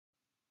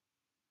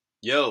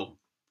Yo,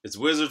 it's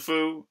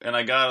Wizardfoo, and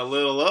I got a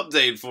little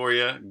update for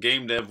you,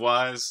 game dev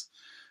wise.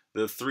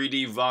 The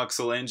 3D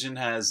voxel engine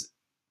has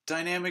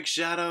dynamic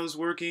shadows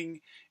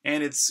working,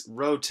 and its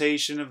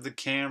rotation of the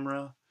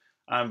camera.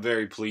 I'm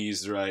very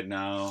pleased right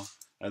now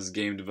as a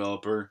game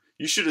developer.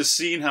 You should have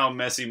seen how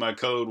messy my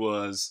code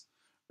was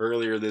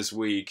earlier this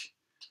week,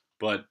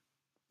 but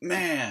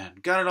man,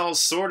 got it all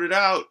sorted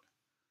out.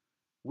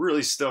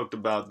 Really stoked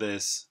about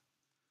this.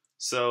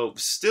 So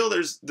still,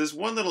 there's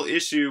one little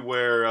issue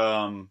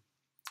where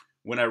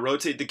when I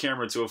rotate the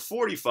camera to a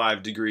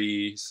 45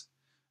 degrees,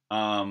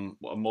 a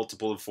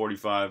multiple of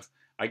 45,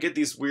 I get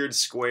these weird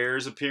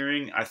squares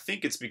appearing. I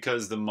think it's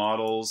because the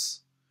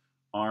models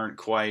aren't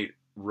quite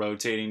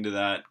rotating to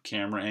that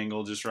camera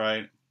angle just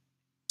right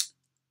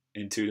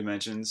in 2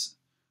 dimensions.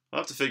 I'll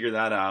have to figure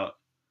that out.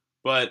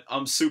 But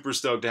I'm super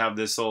stoked to have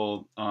this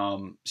whole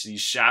these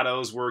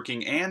shadows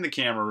working and the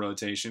camera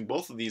rotation.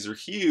 Both of these are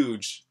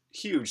huge,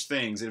 huge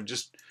things that have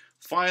just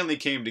finally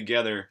came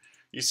together.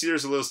 You see,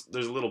 there's a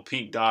little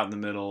pink dot in the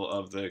middle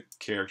of the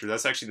character.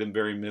 That's actually the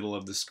very middle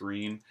of the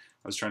screen.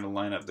 I was trying to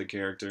line up the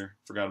character.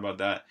 Forgot about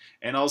that.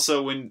 And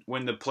also,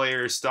 when the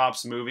player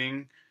stops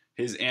moving,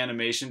 his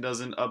animation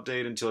doesn't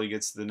update until he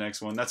gets to the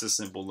next one. That's a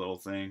simple little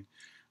thing.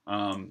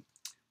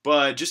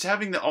 But just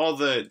having all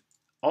the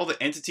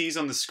entities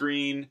on the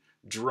screen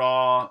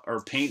draw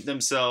or paint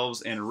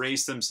themselves and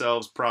erase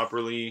themselves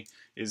properly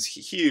is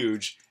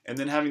huge. And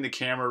then having the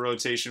camera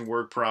rotation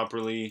work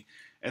properly,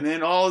 and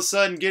then all of a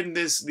sudden getting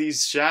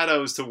these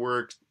shadows to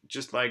work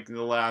just like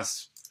the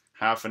last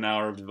half an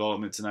hour of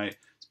development tonight.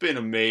 It's been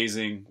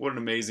amazing. What an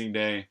amazing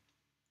day.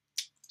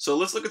 So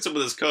let's look at some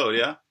of this code,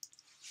 yeah?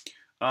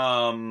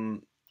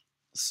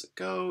 Let's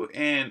go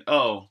and,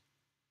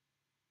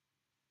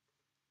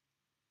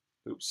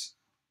 oops.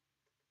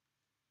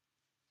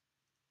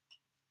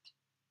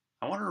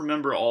 I want to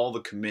remember all the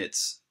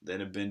commits that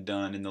have been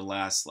done in the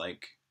last,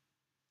 like,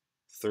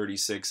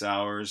 36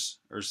 hours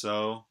or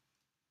so.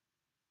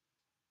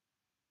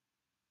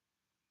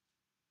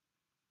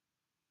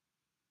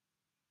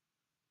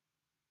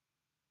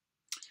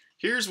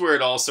 Here's where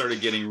it all started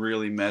getting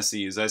really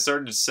messy, is I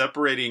started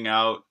separating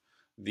out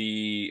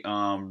the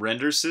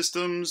render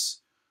systems,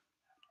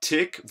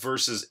 tick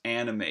versus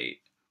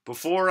animate.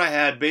 Before, I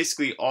had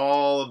basically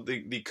all of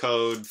the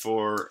code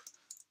for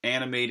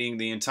animating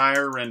the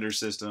entire render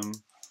system.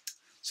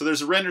 So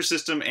there's a render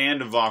system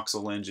and a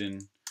voxel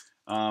engine,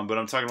 but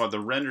I'm talking about the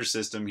render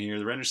system here.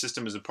 The render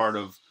system is a part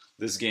of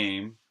this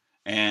game,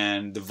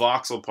 and the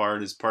voxel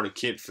part is part of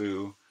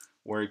KitFu,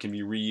 where it can be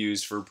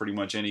reused for pretty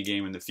much any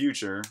game in the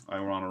future, I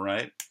want to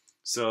write.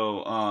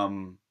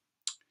 So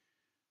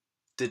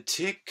the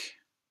tick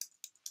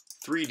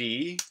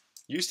 3D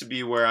used to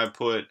be where I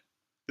put,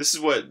 this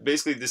is what,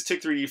 basically this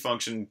tick 3D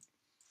function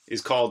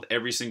is called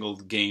every single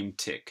game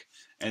tick.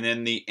 And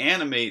then the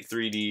animate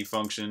 3D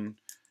function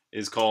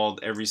is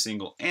called every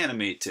single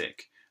animate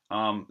tick.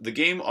 The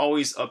game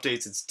always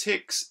updates its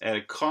ticks at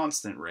a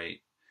constant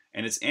rate,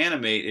 and its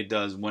animate it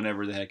does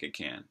whenever the heck it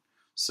can.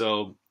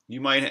 So you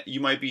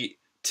might be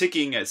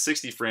ticking at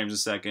 60 frames a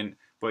second,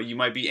 but you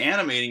might be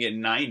animating at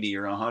 90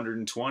 or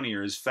 120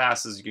 or as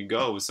fast as you can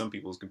go with some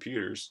people's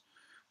computers.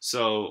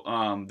 So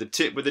the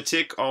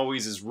tick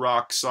always is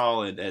rock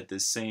solid at the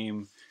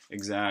same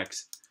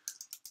exact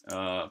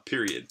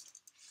period.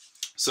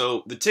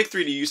 So the tick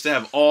 3D used to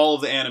have all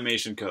of the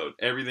animation code.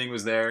 Everything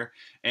was there.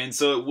 And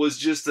so it was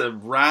just a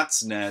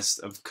rat's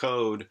nest of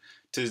code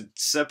to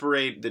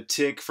separate the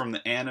tick from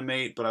the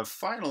animate, but I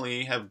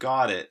finally have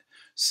got it.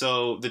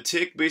 So the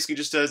tick basically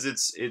just does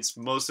its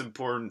most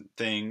important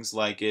things,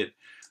 like it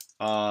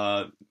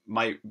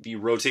might be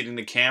rotating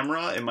the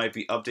camera, it might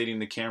be updating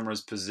the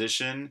camera's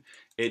position,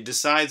 it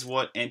decides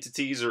what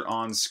entities are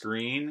on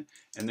screen,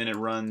 and then it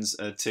runs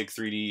a tick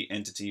 3D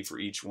entity for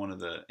each one of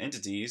the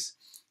entities.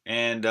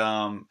 And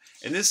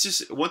this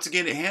just, once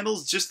again, it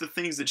handles just the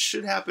things that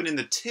should happen in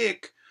the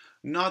tick,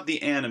 not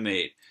the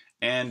animate.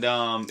 And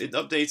it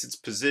updates its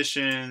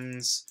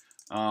positions,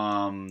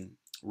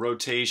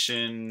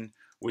 rotation,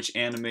 which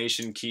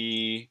animation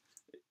key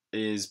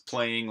is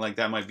playing, like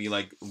that might be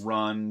like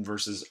run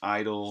versus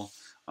idle.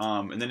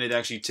 And then it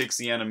actually ticks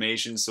the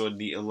animation, so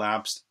the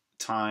elapsed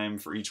time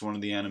for each one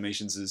of the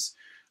animations is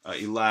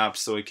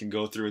elapsed, so it can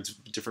go through its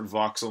different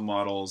voxel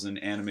models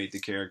and animate the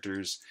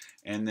characters.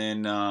 And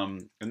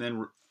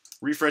then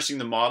refreshing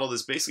the model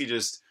is basically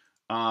just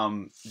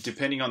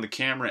depending on the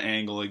camera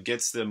angle, it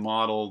gets the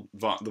model,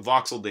 the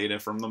voxel data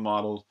from the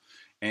model,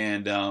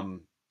 and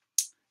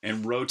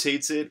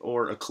rotates it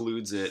or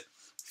occludes it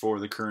for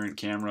the current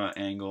camera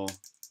angle.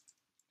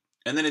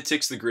 And then it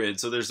ticks the grid.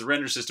 So there's the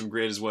render system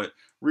grid is what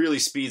really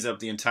speeds up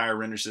the entire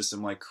render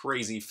system like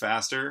crazy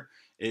faster,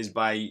 is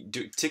by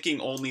ticking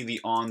only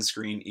the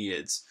on-screen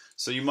EIDs.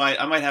 So I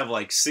might have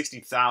like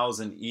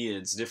 60,000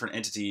 EIDs, different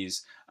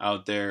entities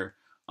out there,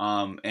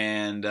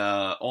 and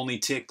only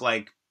tick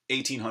like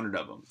 1,800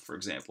 of them, for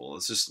example.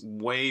 It's just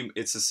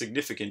it's a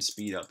significant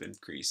speed up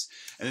increase.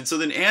 And then so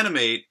then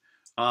animate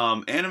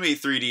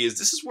 3D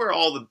this is where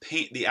all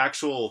the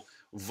actual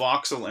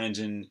voxel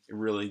engine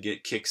really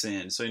kicks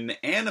in. So in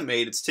the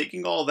animate, it's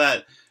taking all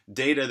that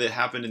data that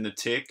happened in the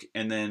tick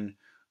and then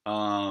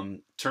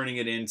turning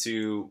it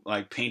into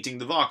like painting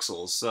the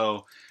voxels.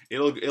 So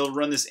it'll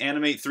run this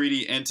animate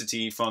 3D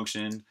entity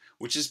function,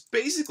 which is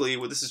basically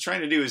what this is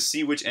trying to do is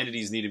see which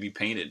entities need to be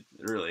painted.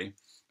 Really,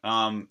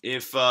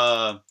 if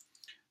the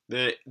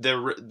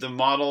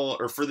model,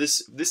 or for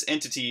this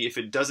entity, if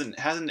it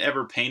hasn't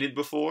ever painted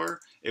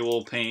before, it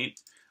will paint.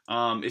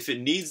 If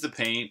it needs the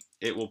paint,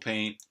 it will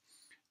paint.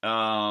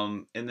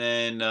 And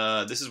then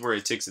this is where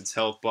it ticks its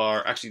health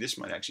bar. Actually, this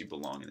might actually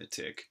belong in the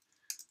tick.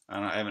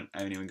 I haven't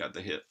even got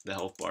the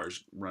health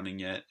bars running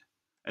yet.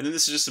 And then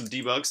this is just some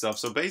debug stuff.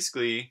 So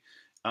basically,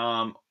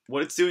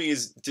 what it's doing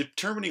is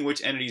determining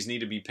which entities need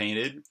to be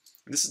painted.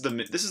 This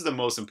is the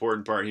most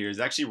important part here. It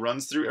actually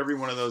runs through every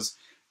one of those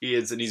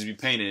EIDs that needs to be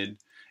painted.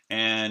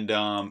 And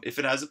if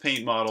it has a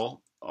paint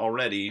model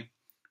already,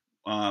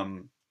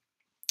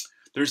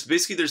 there's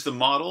the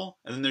model,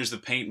 and then there's the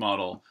paint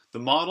model. The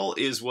model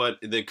is what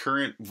the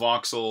current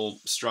voxel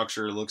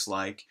structure looks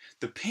like.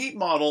 The paint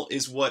model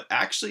is what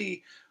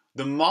actually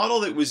the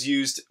model that was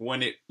used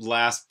when it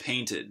last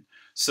painted.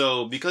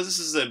 So because this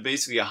is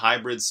basically a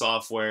hybrid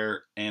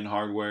software and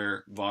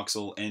hardware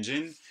voxel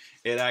engine,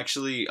 it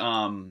actually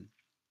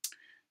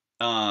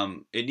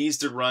it needs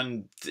to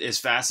run as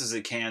fast as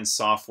it can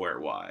software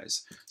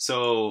wise.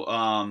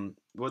 So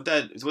what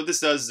this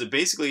does is it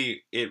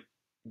basically it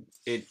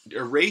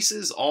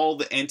erases all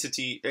the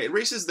entity. It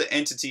erases the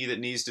entity that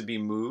needs to be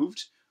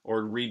moved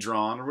or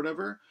redrawn or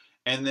whatever,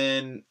 and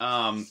then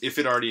if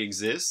it already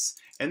exists,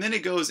 and then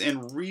it goes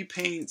and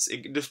repaints.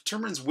 It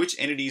determines which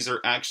entities are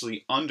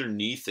actually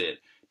underneath it,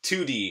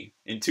 2D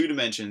in 2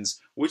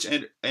 dimensions. Which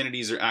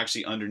entities are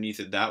actually underneath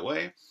it that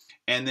way,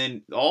 and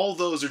then all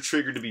those are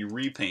triggered to be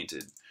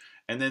repainted.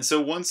 And then so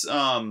once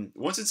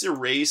it's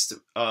erased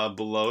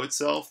below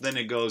itself, then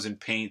it goes and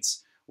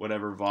paints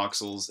whatever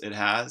voxels it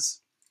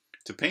has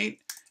to paint.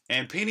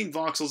 And painting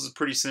voxels is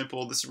pretty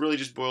simple. This really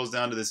just boils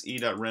down to this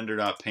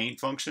e.render.paint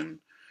function.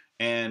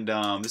 And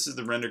this is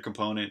the render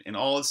component. And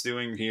all it's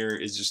doing here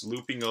is just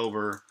looping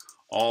over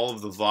all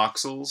of the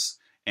voxels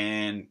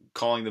and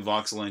calling the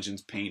voxel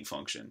engine's paint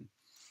function.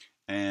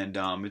 And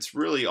it's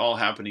really all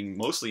happening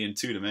mostly in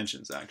 2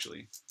 dimensions,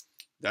 actually.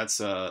 That's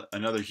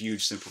another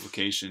huge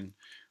simplification,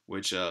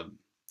 which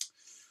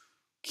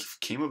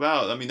came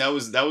about. I mean, that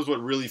was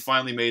what really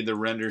finally made the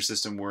render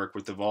system work.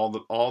 With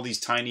all these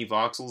tiny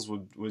voxels,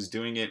 was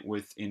doing it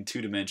in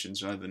 2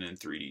 dimensions rather than in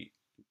 3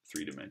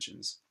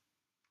 dimensions.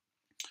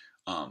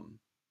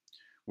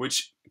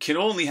 Which can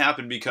only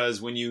happen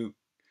because when you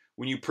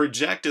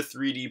project a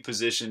 3D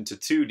position to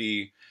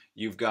 2D,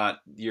 you've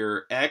got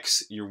your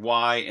X, your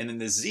Y, and then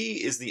the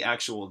Z is the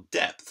actual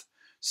depth.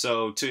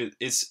 So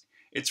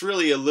it's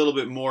really a little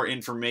bit more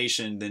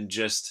information than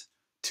just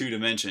 2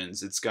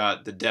 dimensions. It's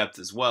got the depth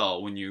as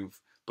well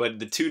but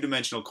the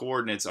 2-dimensional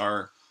coordinates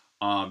are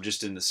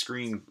just in the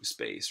screen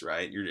space,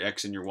 right? Your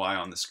X and your Y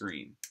on the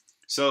screen.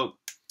 So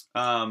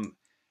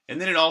and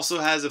then it also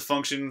has a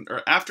function,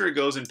 or after it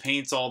goes and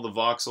paints all the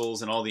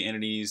voxels and all the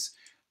entities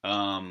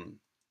that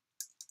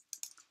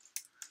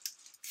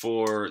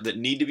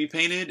need to be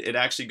painted, it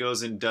actually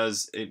goes and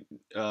does it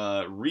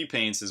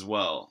repaints as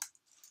well.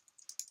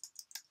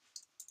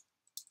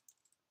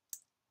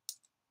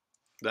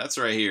 That's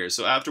right here.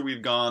 So after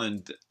we've gone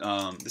and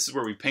this is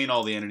where we paint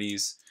all the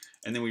entities,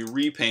 and then we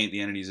repaint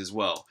the entities as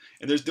well.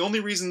 And the only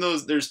reason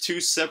there's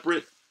 2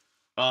 separate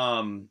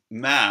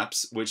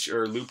maps which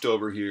are looped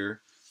over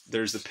here.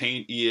 There's the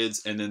paint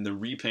EIDs and then the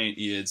repaint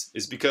EIDs,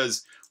 is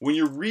because when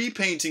you're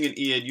repainting an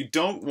EID, you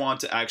don't want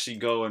to actually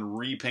go and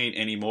repaint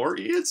any more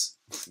EIDs.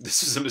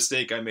 This is a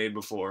mistake I made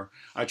before.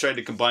 I tried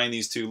to combine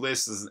these 2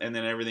 lists, and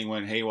then everything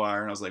went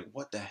haywire, and I was like,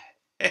 what the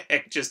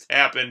heck just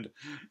happened?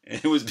 And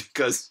it was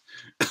because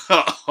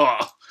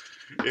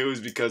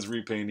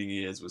repainting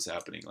EIDs was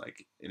happening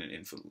like in an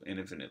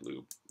infinite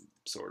loop,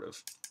 sort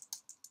of.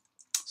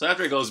 So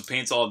after it goes and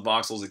paints all the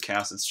voxels, it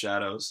casts its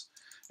shadows.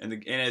 And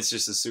it's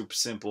just a super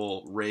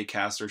simple ray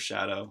caster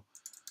shadow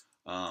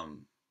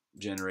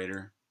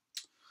generator.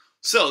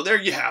 So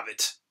there you have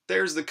it.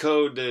 There's the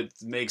code that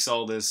makes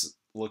all this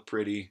look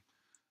pretty.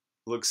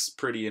 Looks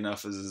pretty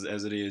enough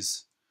as it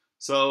is.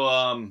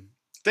 So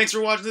thanks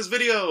for watching this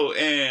video,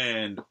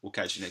 and we'll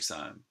catch you next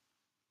time.